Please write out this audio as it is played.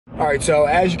All right, so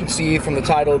as you can see from the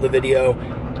title of the video,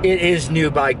 it is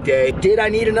new bike day. Did I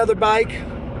need another bike?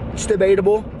 It's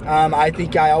debatable. I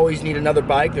think I always need another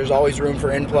bike. There's always room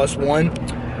for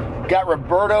N+1. Got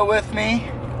Roberto with me,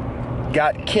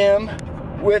 got Kim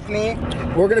with me.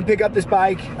 We're gonna pick up this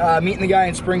bike, meeting the guy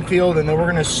in Springfield, and then we're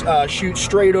gonna shoot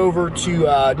straight over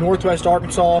to Northwest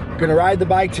Arkansas. Gonna ride the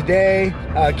bike today.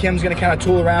 Kim's gonna kind of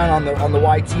tool around on the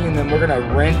YT, and then we're gonna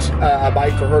rent a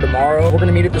bike for her tomorrow. We're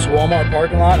gonna meet at this Walmart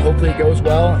parking lot. Hopefully it goes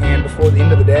well, and before the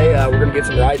end of the day, we're gonna get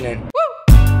some riding in.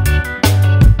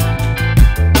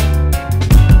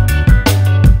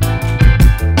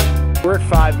 We're at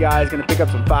Five Guys, gonna pick up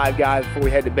some Five Guys before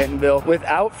we head to Bentonville.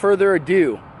 Without further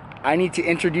ado, I need to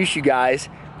introduce you guys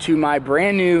to my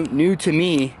brand new to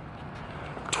me,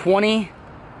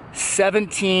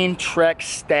 2017 Trek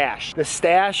Stache. The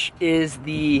Stache is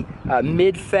the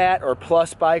mid-fat or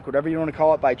plus bike, whatever you want to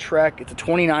call it, by Trek. It's a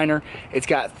 29er. It's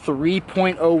got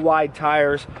 3.0 wide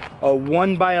tires, a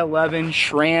 1x11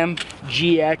 SRAM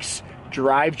GX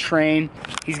drivetrain.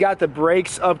 He's got the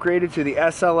brakes upgraded to the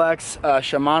SLX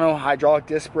Shimano hydraulic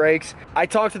disc brakes. I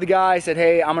talked to the guy, said,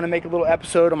 hey, I'm gonna make a little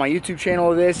episode on my YouTube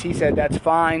channel of this. He said, that's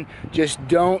fine, just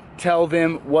don't tell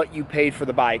them what you paid for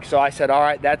the bike. So I said, all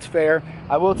right, that's fair.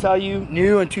 I will tell you,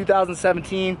 new in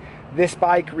 2017, this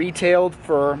bike retailed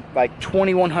for like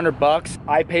 2,100 bucks.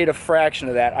 I paid a fraction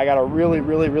of that. I got a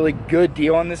really good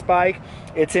deal on this bike.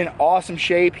 It's in awesome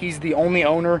shape. He's the only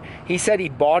owner. He said he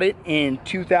bought it in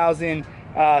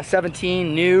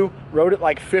 2017 new, rode it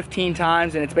like 15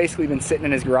 times, and it's basically been sitting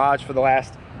in his garage for the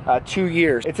last 2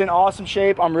 years. It's in awesome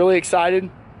shape. I'm really excited.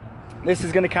 This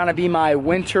is gonna kind of be my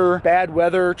winter bad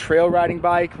weather trail riding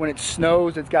bike. When it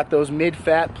snows, it's got those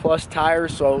mid-fat plus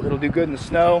tires, so it'll do good in the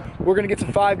snow. We're gonna get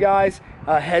some Five Guys,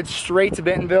 head straight to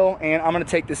Bentonville, and I'm gonna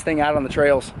take this thing out on the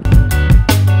trails.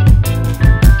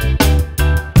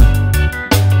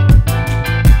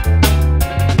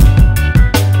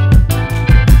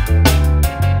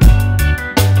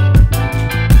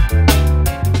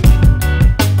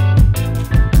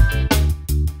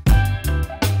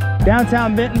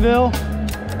 Downtown Bentonville,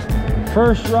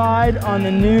 first ride on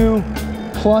the new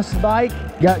Plus bike.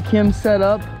 Got Kim set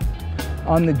up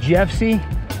on the Jeffsy.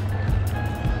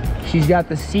 She's got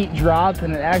the seat drop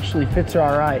and it actually fits her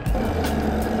all right.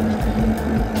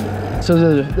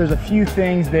 So there's a few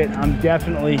things that I'm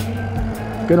definitely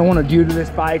gonna wanna do to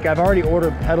this bike. I've already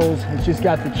ordered pedals. It's just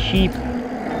got the cheap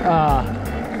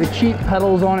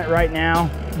pedals on it right now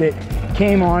that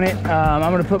came on it.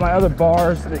 I'm gonna put my other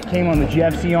bars that came on the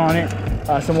Jeffsy on it,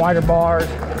 some wider bars.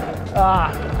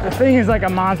 The thing is like a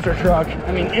monster truck.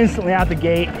 I mean, instantly out the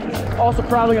gate. Also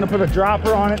probably gonna put a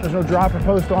dropper on it. There's no dropper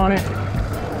post on it.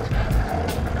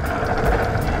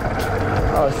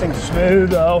 Oh, this thing's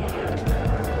smooth though.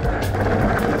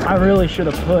 I really should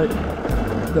have put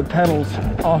the pedals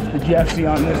off the Jeffsy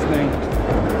on this thing,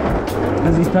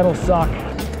 because these pedals suck.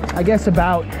 I guess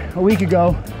about a week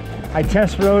ago, I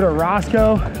test rode a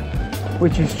Roscoe,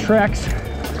 which is Trek's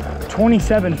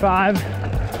 27.5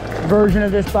 version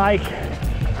of this bike.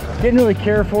 Didn't really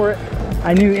care for it.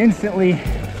 I knew instantly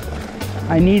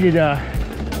I needed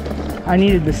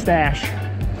the Stache.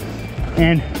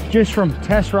 And just from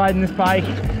test riding this bike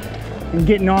and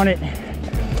getting on it,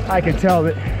 I could tell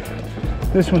that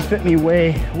this one fit me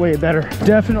way better.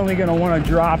 Definitely gonna want a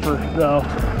dropper though.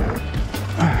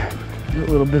 A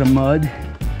little bit of mud.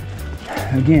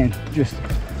 Again, just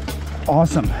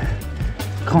awesome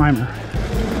climber.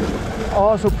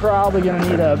 Also probably gonna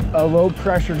need a low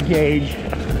pressure gauge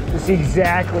to see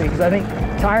exactly, because I think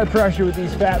tire pressure with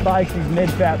these fat bikes, these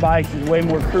mid-fat bikes, is way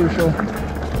more crucial.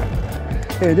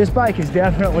 Dude, this bike is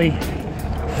definitely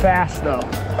fast though.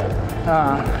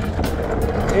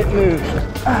 It moves.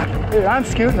 Dude, I'm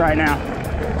scooting right now.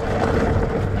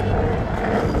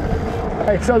 All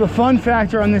right, so the fun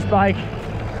factor on this bike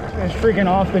is freaking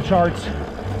off the charts.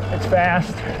 It's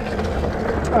fast.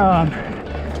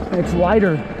 It's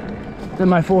lighter than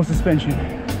my full suspension,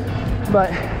 but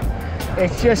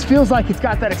it just feels like it's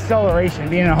got that acceleration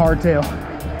being a hardtail.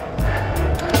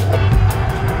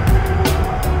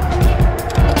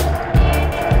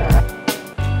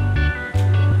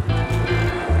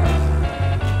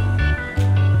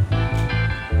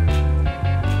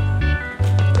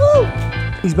 Woo!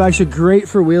 These bikes are great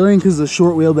for wheeling because of the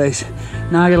short wheelbase.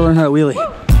 Now I gotta learn how to wheelie.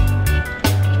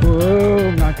 Whoa,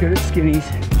 I'm not good at skinnies.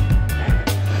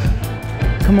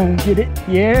 Come on, get it.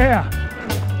 Yeah.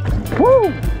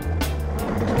 Woo!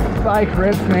 Bike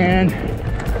rips, man.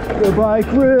 The bike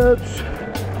rips.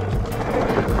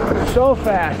 So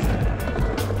fast.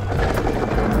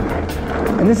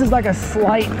 And this is like a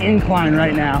slight incline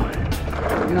right now.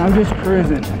 And I'm just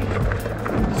cruising.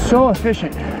 So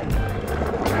efficient.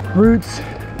 roots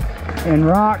and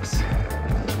rocks.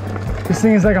 This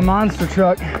thing is like a monster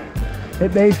truck.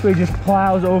 It basically just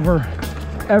plows over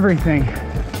everything.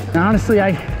 And honestly,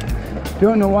 I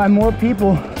don't know why more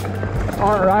people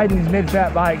aren't riding these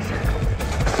mid-fat bikes.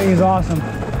 This thing is awesome.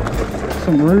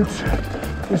 Some roots,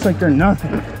 just like they're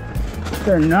nothing.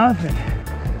 They're nothing.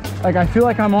 Like I feel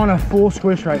like I'm on a full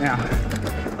squish right now.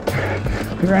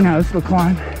 Right now, this little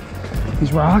climb,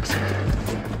 these rocks,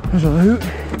 there's a root.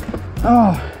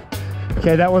 Oh,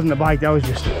 okay, that wasn't a bike, that was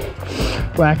just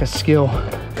lack of skill.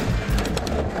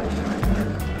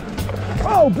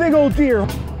 Oh, big old deer.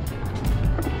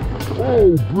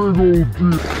 Oh, big old deer.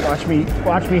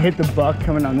 Watch me hit the buck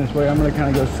coming on this way. I'm gonna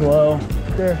kind of go slow.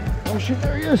 There, oh shoot,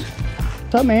 there he is.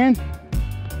 What's up, man?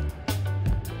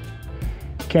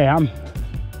 Okay, I'm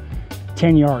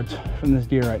 10 yards from this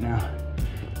deer right now.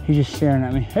 He's just staring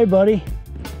at me. Hey, buddy.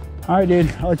 All right,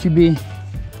 dude, I'll let you be.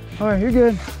 All right, you're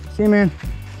good. See you, man.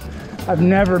 I've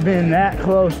never been that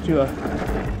close to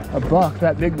a buck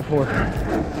that big before.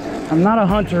 I'm not a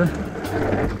hunter.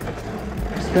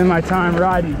 I spend my time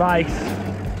riding bikes,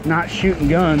 not shooting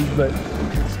guns, but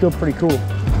it's still pretty cool.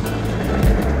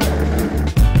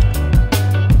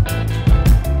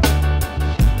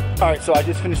 All right, so I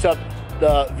just finished up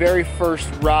the very first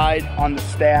ride on the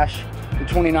Stache, the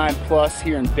 29 Plus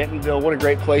here in Bentonville. What a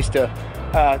great place to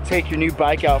take your new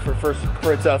bike out for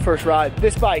its first ride.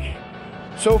 This bike,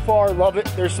 so far, love it.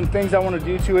 There's some things I want to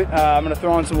do to it. I'm going to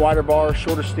throw on some wider bars,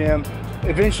 shorter stem,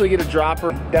 eventually get a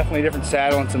dropper, definitely a different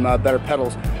saddle and some better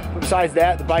pedals. But besides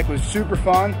that, the bike was super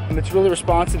fun. It's really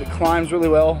responsive. It climbs really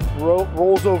well,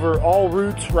 rolls over all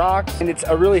roots, rocks, and it's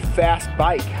a really fast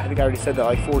bike. I think I already said that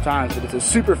like 4 times, but it's a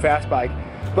super fast bike.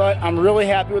 But I'm really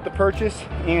happy with the purchase,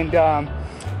 and I'm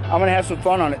gonna have some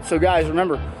fun on it. So guys,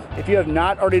 remember, if you have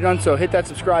not already done so, hit that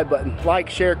subscribe button, like,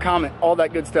 share, comment, all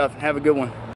that good stuff. Have a good one.